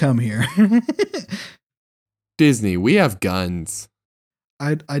have Don't come here. Disney, we have guns.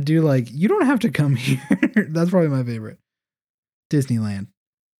 I do like, you don't have to come here. That's probably my favorite. Disneyland.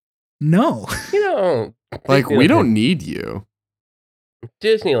 No. You know, Like, we don't need you.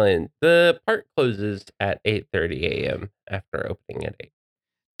 Disneyland. The park closes at 8:30 a.m. after opening at 8.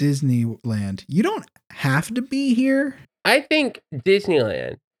 Disneyland. You don't have to be here. I think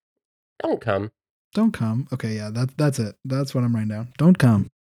Disneyland. Don't come. Don't come. Okay, yeah, that's it. That's what I'm writing down. Don't come.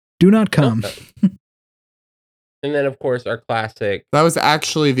 Do not come. And then, of course, our classic. That was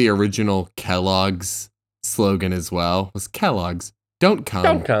actually the original Kellogg's slogan as well. Was Kellogg's, don't come.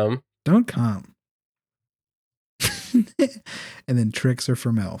 Don't come. Don't come. And then tricks are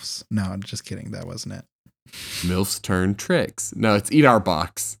for MILFs. No, I'm just kidding. That wasn't it. MILFs turn tricks. No, it's Eat Our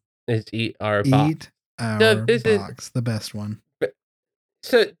Box. It's Eat Our Box. Eat Our Box. The best one.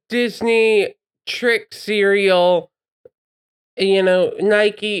 So Disney, trick cereal,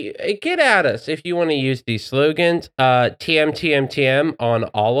 Nike, get at us if you want to use these slogans. TM on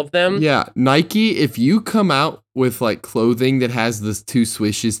all of them. Yeah, Nike, if you come out with like clothing that has this 2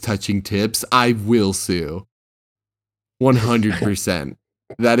 swishes touching tips, I will sue. 100%.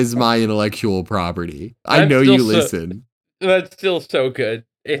 That is my intellectual property. I know you listen. That's still so good.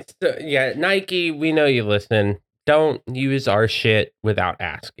 It's Nike, we know you listen. Don't use our shit without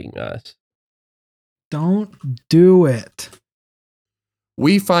asking us. Don't do it.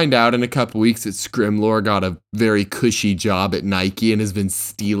 We find out in a couple weeks that Scrimlore got a very cushy job at Nike and has been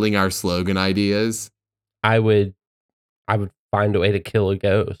stealing our slogan ideas. I would find a way to kill a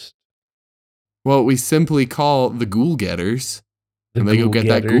ghost. Well, we simply call the ghoul getters, and they go get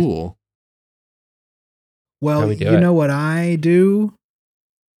that ghoul. Well, you know what I do?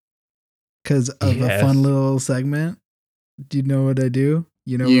 Because of a fun little segment. Do you know what I do?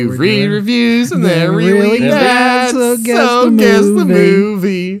 You know, you read reviews and they're really bad. So guess the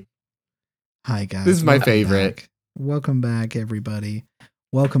movie. Hi guys, this is my favorite. Back. Welcome back, everybody.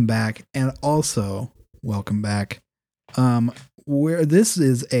 Welcome back, and also welcome back. Where this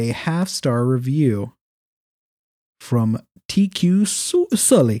is a 5-star review from TQ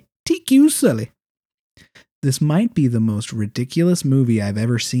Sully. TQ Sully. This might be the most ridiculous movie I've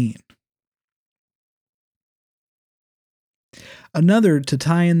ever seen. Another to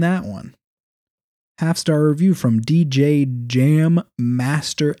tie in that one. 5-star review from DJ Jam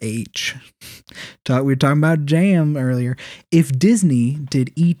Master H. We were talking about Jam earlier. If Disney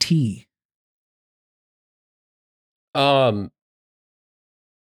did E.T.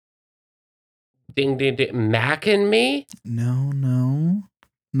 Ding ding ding. Mac and me? No.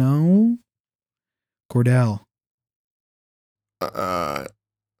 Cordell. I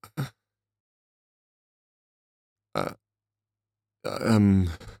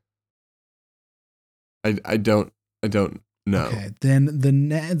don't know. Okay,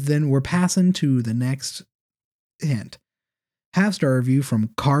 then we're passing to the next hint. 5-star review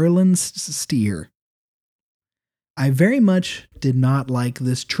from Carlin Steer. I very much did not like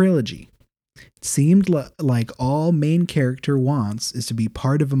this trilogy. It seemed like all main character wants is to be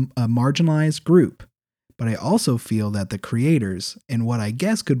part of a marginalized group, but I also feel that the creators, in what I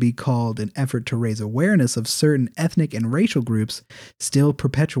guess could be called an effort to raise awareness of certain ethnic and racial groups, still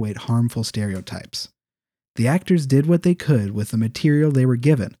perpetuate harmful stereotypes. The actors did what they could with the material they were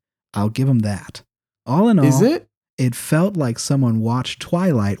given. I'll give them that. All in all, it felt like someone watched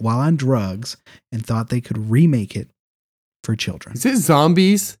Twilight while on drugs and thought they could remake it for children. Is it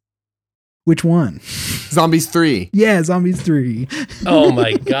Zombies? Which one? Zombies 3. Yeah, Zombies 3. Oh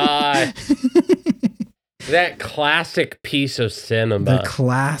my God. That classic piece of cinema. The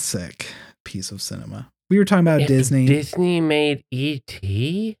classic piece of cinema. We were talking about Disney. Disney made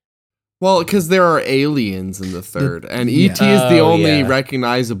E.T.? Well, because there are aliens in the third, and E.T. is the only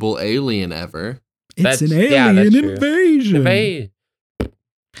recognizable alien ever. It's an alien invasion.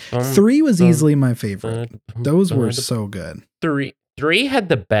 3 was easily my favorite. Those were so good. 3 had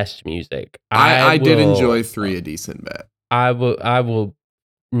the best music. I did enjoy 3 a decent bit. I will.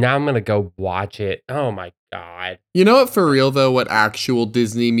 Now I'm going to go watch it. Oh my God. You know what, for real though, what actual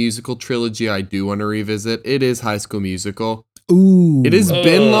Disney musical trilogy I do want to revisit? It is High School Musical. Ooh. It has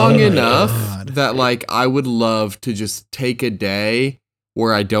been long enough that like I would love to just take a day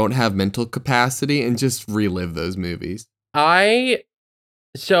where I don't have mental capacity and just relive those movies. I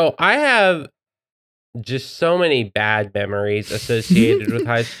have just so many bad memories associated with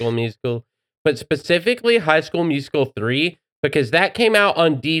High School Musical, but specifically High School Musical 3, because that came out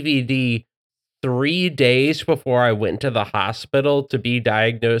on DVD 3 days before I went to the hospital to be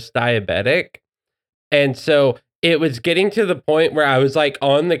diagnosed diabetic. And so it was getting to the point where I was like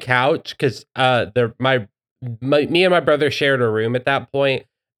on the couch because me and my brother shared a room at that point,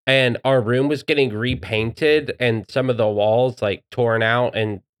 and our room was getting repainted and some of the walls like torn out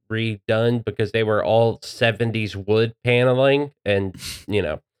and redone because they were all 70s wood paneling, and you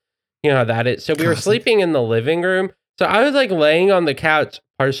know how that is. So we were sleeping in the living room. So I was like laying on the couch,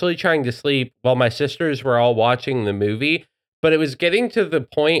 partially trying to sleep while my sisters were all watching the movie. But it was getting to the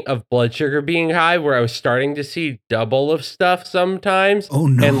point of blood sugar being high where I was starting to see double of stuff sometimes. Oh,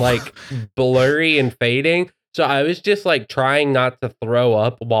 no. And like blurry and fading. So I was just like trying not to throw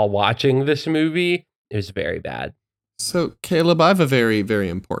up while watching this movie. It was very bad. So, Caleb, I have a very, very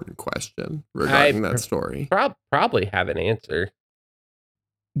important question regarding that story. Probably have an answer.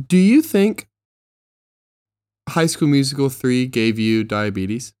 Do you think High School Musical 3 gave you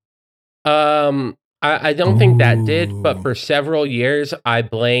diabetes? I don't think that did, Ooh. but for several years I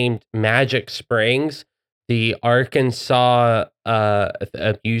blamed Magic Springs, the Arkansas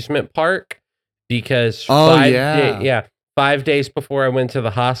amusement park, because Oh, 5 days before I went to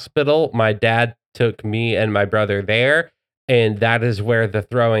the hospital, my dad took me and my brother there, and that is where the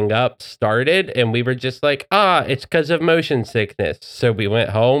throwing up started, and we were just like, it's because of motion sickness. So we went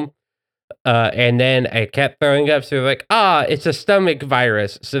home. And then I kept throwing up. So they're like, it's a stomach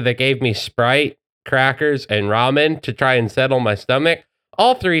virus. So they gave me Sprite, crackers, and ramen to try and settle my stomach.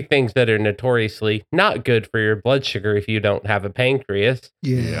 All three things that are notoriously not good for your blood sugar if you don't have a pancreas.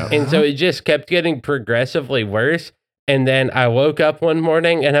 Yeah. And so it just kept getting progressively worse. And then I woke up one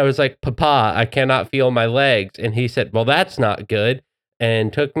morning and I was like, Papa, I cannot feel my legs. And he said, well, that's not good.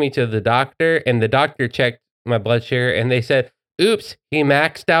 And took me to the doctor. And the doctor checked my blood sugar and they said, oops, he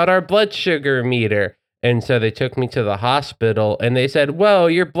maxed out our blood sugar meter. And so they took me to the hospital and they said,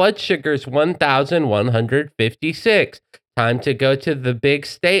 well, your blood sugar's 1,156. Time to go to the big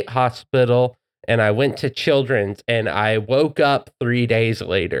state hospital. And I went to Children's and I woke up 3 days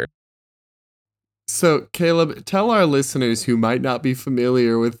later. So, Caleb, tell our listeners who might not be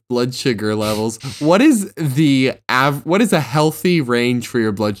familiar with blood sugar levels, what is a healthy range for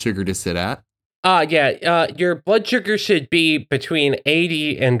your blood sugar to sit at? Your blood sugar should be between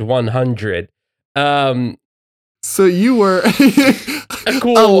 80 and 100. So you were a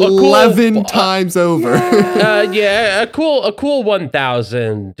cool 11 times over. A cool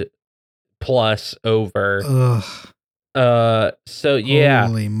 1,000 plus over. Ugh. So yeah.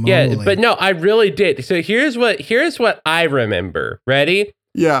 Holy moly. Yeah, but no, I really did. So here's what I remember. Ready?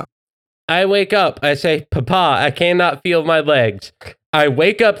 Yeah. I wake up, I say, Papa, I cannot feel my legs. I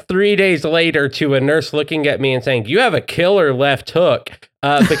wake up 3 days later to a nurse looking at me and saying, you have a killer left hook.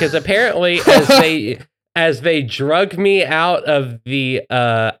 Because apparently as they drug me out of the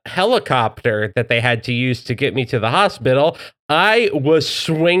helicopter that they had to use to get me to the hospital, I was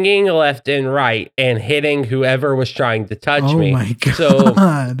swinging left and right and hitting whoever was trying to touch me. Oh my God. So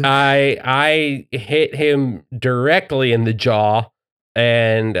I hit him directly in the jaw,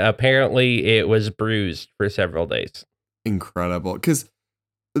 and apparently it was bruised for several days. Incredible. Because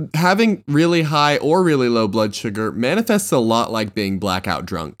having really high or really low blood sugar manifests a lot like being blackout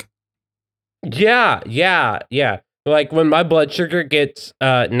drunk. Yeah. Like when my blood sugar gets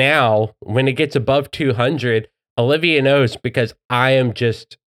when it gets above 200, Olivia knows because I am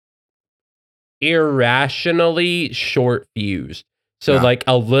just irrationally short fused. So like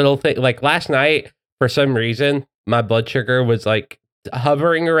a little thing, like last night, for some reason, my blood sugar was like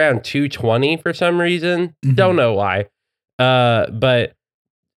hovering around 220 for some reason. Mm-hmm. Don't know why. But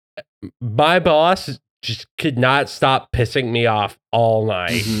my boss just could not stop pissing me off all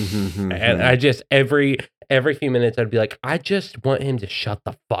night. And I just every few minutes I'd be like, I just want him to shut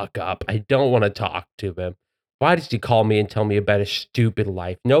the fuck up. I don't want to talk to him. Why does he call me and tell me about his stupid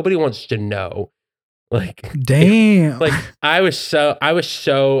life? Nobody wants to know. Like, damn. I was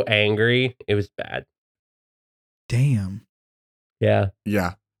so angry. It was bad. Damn. Yeah.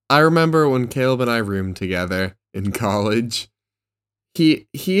 Yeah. I remember when Caleb and I roomed together in college, he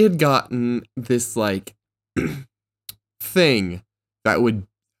had gotten this like thing that would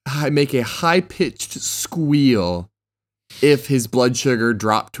make a high-pitched squeal if his blood sugar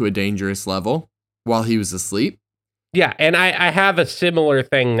dropped to a dangerous level while he was asleep. Yeah, and I have a similar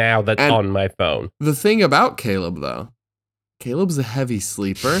thing now that's on my phone. The thing about Caleb, though, Caleb's a heavy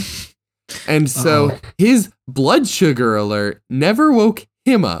sleeper. And so his blood sugar alert never woke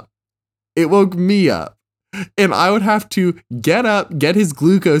him up. It woke me up. And I would have to get up, get his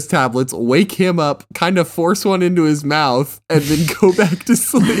glucose tablets, wake him up, kind of force one into his mouth, and then go back to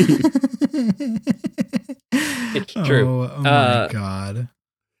sleep. It's true. Oh my God.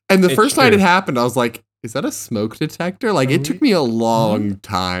 And the first night it happened, I was like, is that a smoke detector? Like, it took me a long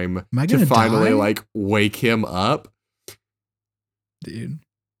time to finally, like, wake him up. Dude.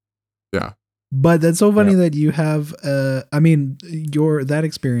 Yeah. But that's so funny that you have, I mean, that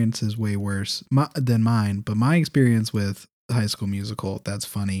experience is way worse than mine. But my experience with High School Musical, that's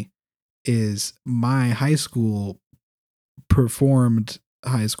funny, is my high school performed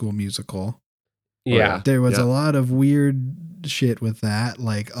High School Musical. Yeah. There was Yeah. a lot of weird shit with that,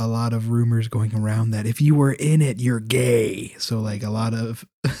 like a lot of rumors going around that if you were in it, you're gay. So like a lot of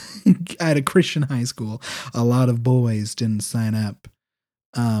at a Christian high school, a lot of boys didn't sign up.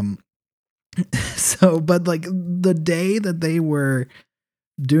 So but like the day that they were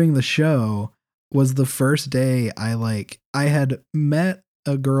doing the show was the first day I had met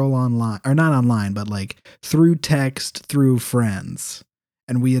a girl online, or not online, but like through text, through friends.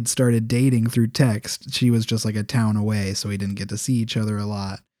 And we had started dating through text. She was just like a town away, so we didn't get to see each other a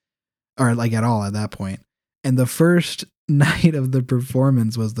lot, or like at all at that point. And the first night of the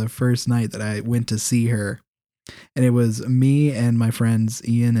performance was the first night that I went to see her. And it was me and my friends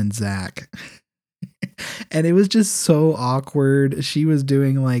Ian and Zach. And it was just so awkward. She was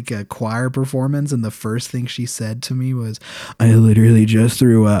doing like a choir performance, and the first thing she said to me was, "I literally just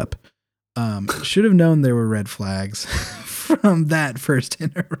threw up." Should have known there were red flags from that first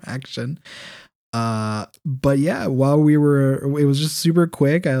interaction. But yeah, while it was just super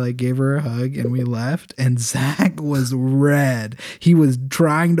quick. I like gave her a hug and we left, and Zach was red. He was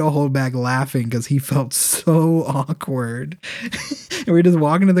trying to hold back laughing because he felt so awkward. And we were just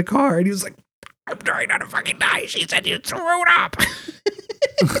walking to the car, and he was like, "I'm trying not to fucking die. She said you threw it up."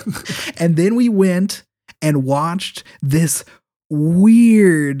 And then we went and watched this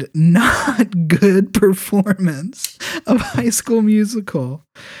weird, not good performance of High School Musical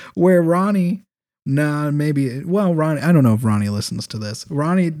where Ronnie, Ronnie, I don't know if Ronnie listens to this.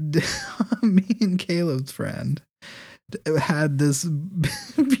 Ronnie, me and Caleb's friend, had this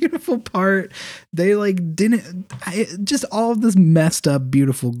beautiful part. They like just all of this messed up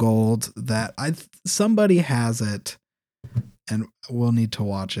beautiful gold that somebody has it, and we'll need to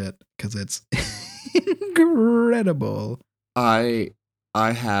watch it because it's incredible. I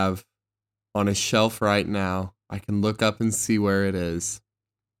have on a shelf right now. I can look up and see where it is.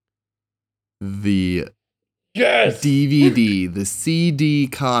 The DVD, the CD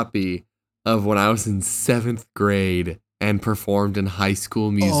copy of when I was in 7th grade and performed in High School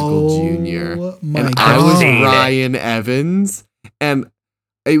Musical Junior. And I was Ryan Evans, and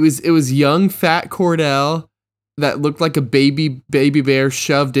it was young fat Cordell that looked like a baby bear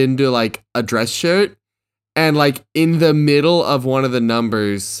shoved into like a dress shirt. And like in the middle of one of the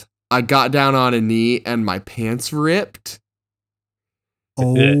numbers, I got down on a knee and my pants ripped.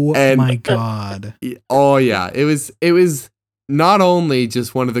 Oh my God. Oh yeah. It was not only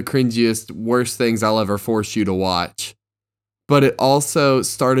just one of the cringiest, worst things I'll ever force you to watch, but it also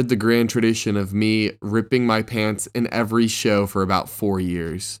started the grand tradition of me ripping my pants in every show for about 4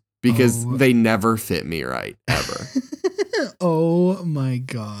 years because they never fit me right, ever. Oh my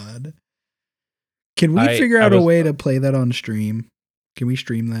God. Can we figure out a way to play that on stream? Can we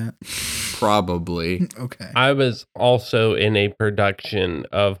stream that? Probably. Okay. I was also in a production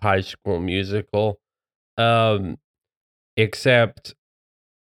of High School Musical, except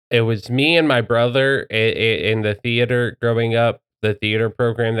it was me and my brother in the theater growing up. The theater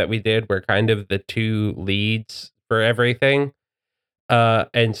program that we did were kind of the two leads for everything.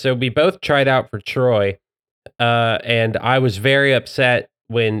 And so we both tried out for Troy. And I was very upset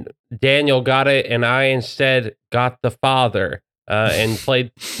when Daniel got it and I instead got the father and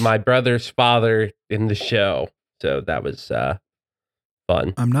played my brother's father in the show. So that was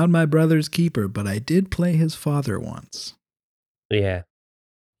fun. I'm not my brother's keeper, but I did play his father once. Yeah.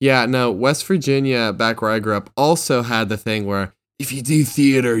 Yeah, no, West Virginia, back where I grew up, also had the thing where if you do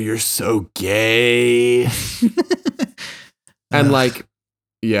theater, you're so gay. And like,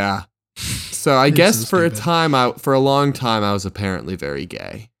 yeah. So I guess for a long time, I was apparently very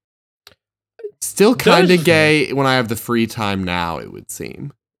gay. Still kind of gay when I have the free time now, it would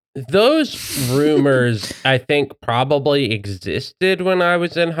seem. Those rumors, I think, probably existed when I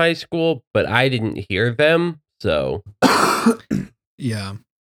was in high school, but I didn't hear them. So, yeah.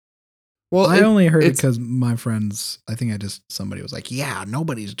 Well, I only heard it because my friends, somebody was like, yeah,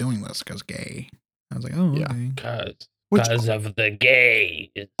 nobody's doing this because gay. I was like, oh, yeah. okay. Because of the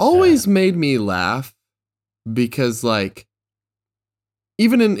gay. Always made me laugh because like,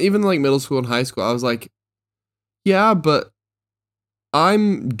 even like middle school and high school, I was like, yeah, but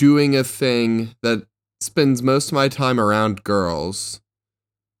I'm doing a thing that spends most of my time around girls,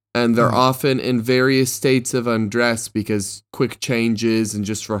 and they're often in various states of undress because quick changes and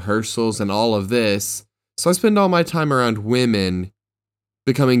just rehearsals and all of this. So I spend all my time around women,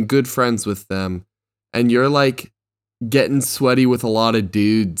 becoming good friends with them, and you're like getting sweaty with a lot of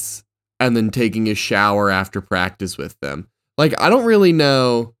dudes and then taking a shower after practice with them. Like, I don't really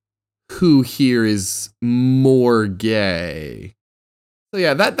know who here is more gay. So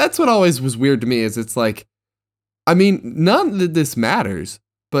yeah, that's what always was weird to me is it's like, I mean, none of this matters.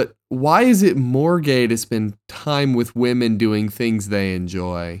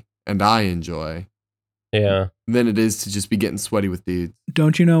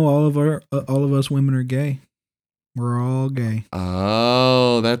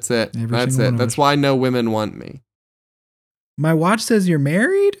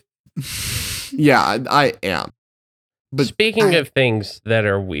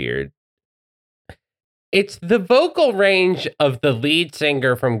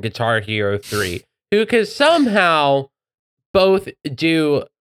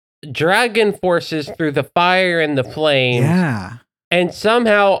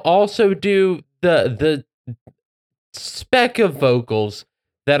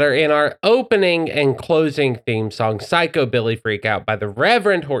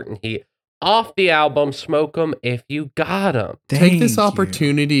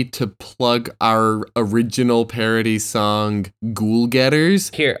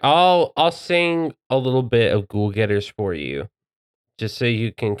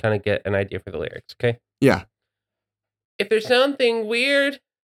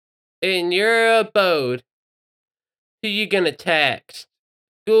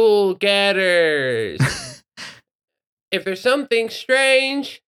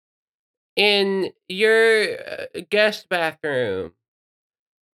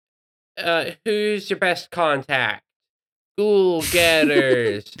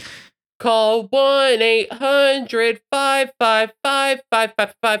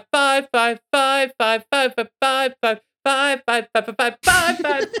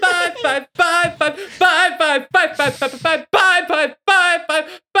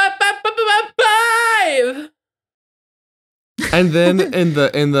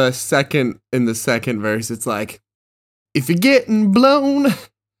 like, if you're getting blown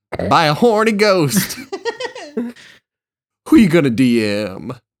by a horny ghost, who you gonna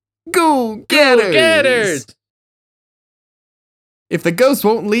DM? Go getters! If the ghost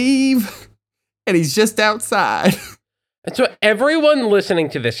won't leave and he's just outside. And so everyone listening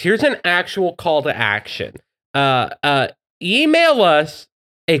to this, here's an actual call to action. Email us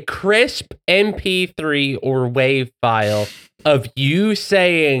a crisp MP3 or WAV file of you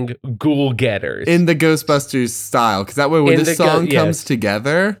saying Ghoul Getters. In the Ghostbusters style. Because that way when this song comes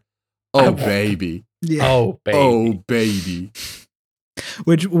together, oh baby. Yeah. Oh baby. Oh baby.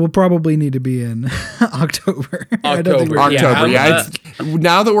 Which will probably need to be in October. October, yeah.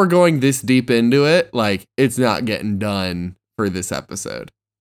 Now that we're going this deep into it, like, it's not getting done for this episode.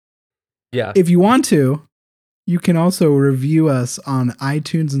 Yeah. If you want to, you can also review us on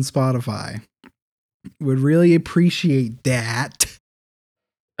iTunes and Spotify. Would really appreciate that.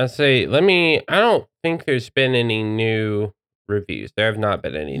 I don't think there's been any new reviews. There have not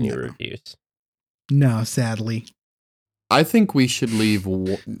been any new reviews. No, sadly. I think we should leave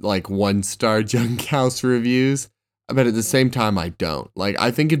 1-star Junk House reviews, but at the same time, I don't. Like,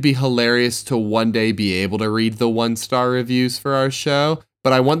 I think it'd be hilarious to one day be able to read the 1-star reviews for our show,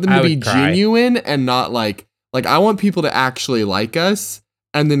 but I want them to be genuine and not like I want people to actually like us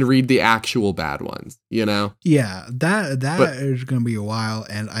and then read the actual bad ones, you know? Yeah, that is going to be a while,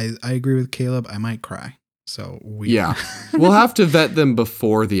 and I agree with Caleb. I might cry. So we'll have to vet them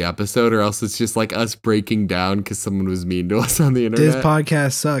before the episode, or else it's just like us breaking down because someone was mean to us on the internet. This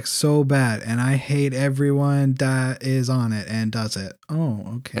podcast sucks so bad, and I hate everyone that is on it and does it.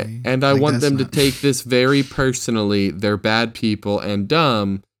 Oh, okay. And I want them to take this very personally. They're bad people and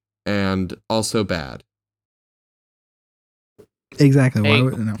dumb, and also bad. Exactly. Why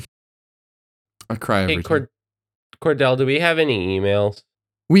would no? I cry every time. Cordell, do we have any emails?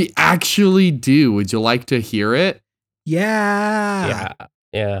 We actually do. Would you like to hear it? Yeah.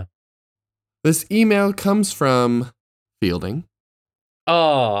 Yeah. This email comes from Fielding.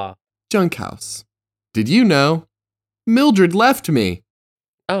 Oh. Junk House. Did you know? Mildred left me.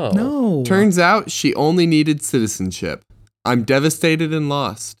 Oh. No. Turns out she only needed citizenship. I'm devastated and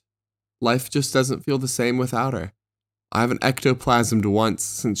lost. Life just doesn't feel the same without her. I haven't ectoplasmed once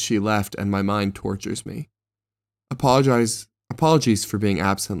since she left, and my mind tortures me. Apologies for being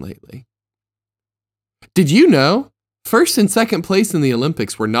absent lately. Did you know? First and second place in the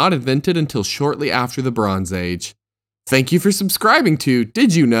Olympics were not invented until shortly after the Bronze Age. Thank you for subscribing to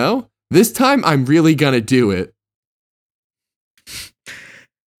Did You Know? This time I'm really gonna do it.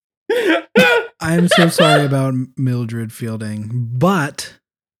 I'm so sorry about Mildred Fielding, but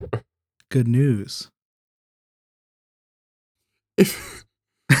good news.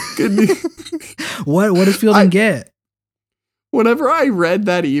 Good news. What does Fielding get? Whenever I read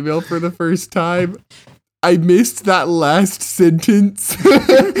that email for the first time, I missed that last sentence.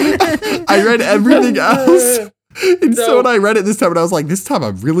 I read everything else, And so So- when I read it this time, and I was like, this time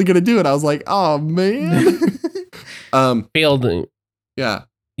I'm really gonna do it. I was like, oh man. Fielding, Yeah.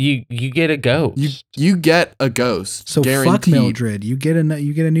 you get a ghost. You get a ghost. So guaranteed. fuck Mildred. You get a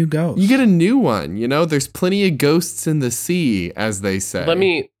new ghost. You get a new one. You know, there's plenty of ghosts in the sea, as they say. Let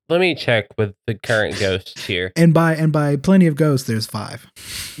me check with the current ghosts here. and by plenty of ghosts, there's 5.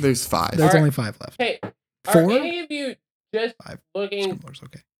 There's 5. There's Are- only 5 left. Hey, are 4? any of you just 5. looking Scribblers,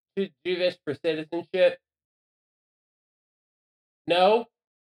 okay. to do this for citizenship? No?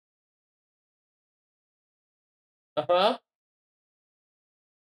 Uh-huh.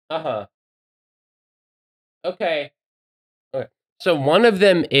 Uh-huh. Okay. So one of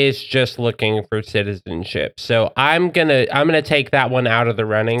them is just looking for citizenship. So I'm gonna take that one out of the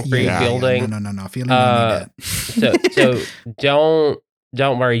running for you, Fielding. No. Fielding don't need So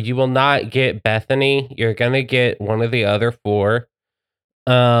don't worry. You will not get Bethany. You're gonna get one of the other 4.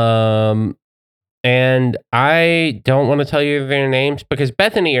 And I don't want to tell you their names because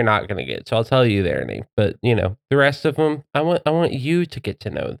Bethany you're not gonna get. So I'll tell you their name. But the rest of them, I want you to get to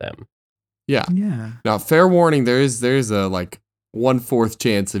know them. Yeah. Yeah. Now, fair warning, there's a like 1/4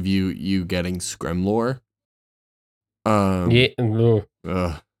 chance of you getting Scrimlore. Yeah.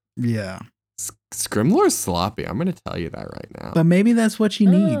 Ugh. Yeah. Scrimlore's sloppy. I'm gonna tell you that right now. But maybe that's what you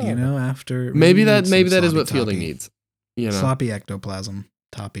need, Oh. after maybe you that need some is sloppy what Fielding toppy. needs. You know, Sloppy ectoplasm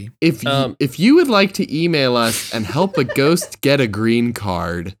toppy. if you would like to email us and help a ghost get a green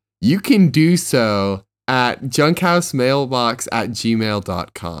card, you can do so at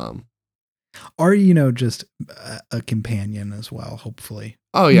junkhousemailbox@gmail.com. Or just a companion as well, hopefully.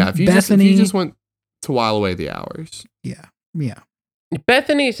 Oh yeah, if you Bethany- just want to while away the hours. Yeah.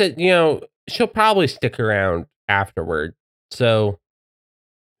 Bethany said, she'll probably stick around afterward. So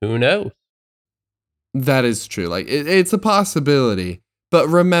who knows? That is true. Like it's a possibility. But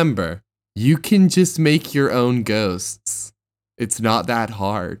remember, you can just make your own ghosts. It's not that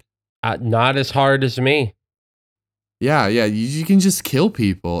hard. Not as hard as me. Yeah. You can just kill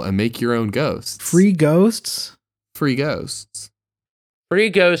people and make your own ghosts. Free ghosts? Free ghosts. Free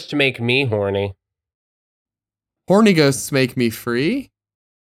ghosts make me horny. Horny ghosts make me free.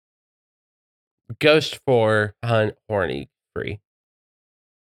 Ghost for horny free.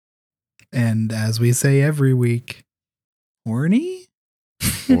 And as we say every week, horny?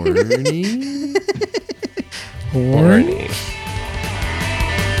 Horny. Horny?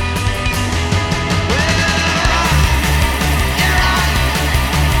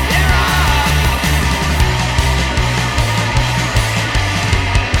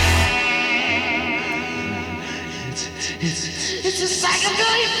 It's a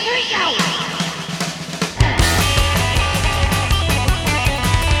psychobilly freakout!